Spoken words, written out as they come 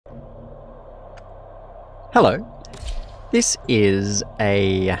Hello. This is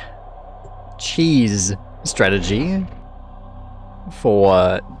a cheese strategy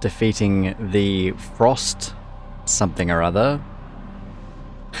for defeating the Frost something or other.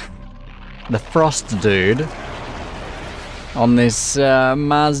 The Frost dude on this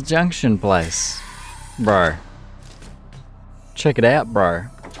Mars Junction place. Bro. Check it out, bro.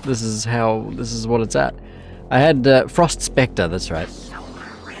 This is what it's at. I had Frost Specter, that's right.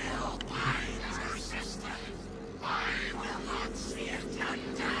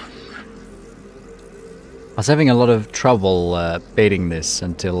 I was having a lot of trouble beating this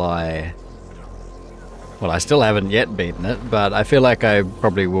until I still haven't yet beaten it, but I feel like I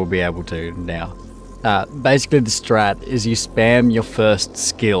probably will be able to now. Basically the strat is you spam your first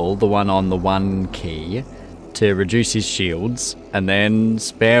skill, the one on the 1 key, to reduce his shields, and then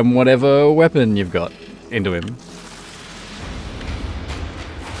spam whatever weapon you've got into him.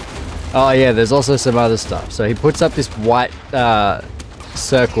 Oh yeah, there's also some other stuff. So he puts up this white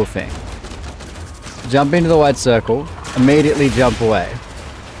circle thing. Jump into the white circle, immediately jump away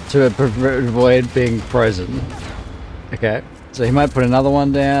to avoid being frozen. Okay, so he might put another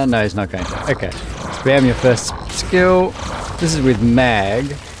one down. No, he's not going to. Okay, spam your first skill. This is with mag,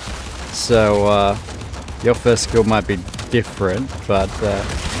 so your first skill might be different, but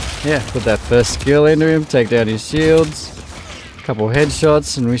yeah, put that first skill into him, take down his shields, a couple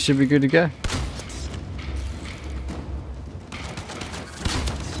headshots, and we should be good to go.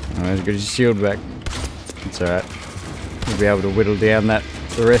 Alright, he's got his shield back. It's alright. We'll be able to whittle down the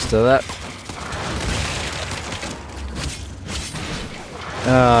rest of that.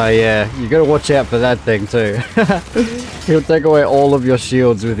 Oh yeah, you gotta watch out for that thing too. He'll take away all of your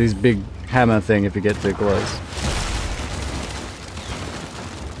shields with his big hammer thing if you get too close.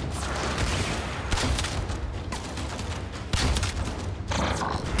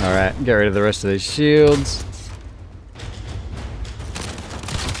 Alright, get rid of the rest of these shields.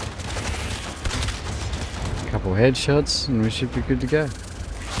 Couple headshots and we should be good to go.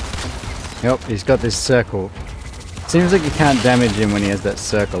 Yep, he's got this circle. Seems like you can't damage him when he has that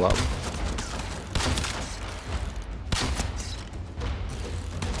circle up.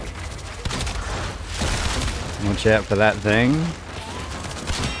 Watch out for that thing.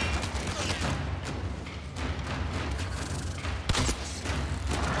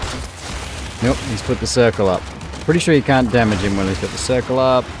 Nope, he's put the circle up. Pretty sure you can't damage him when he's got the circle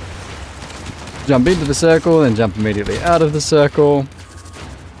up. Jump into the circle, then jump immediately out of the circle.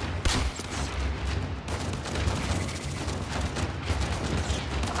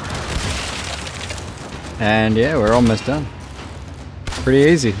 And yeah, we're almost done.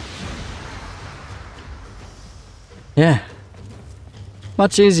 Pretty easy. Yeah.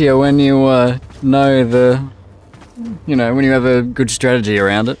 Much easier when you know when you have a good strategy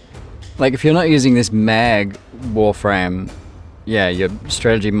around it. Like if you're not using this mag Warframe, yeah, your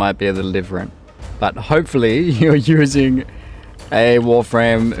strategy might be a little different. But hopefully you're using a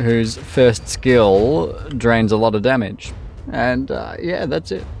Warframe whose first skill drains a lot of damage. And yeah,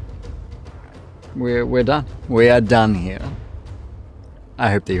 that's it. We're done. We are done here. I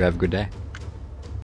hope that you have a good day.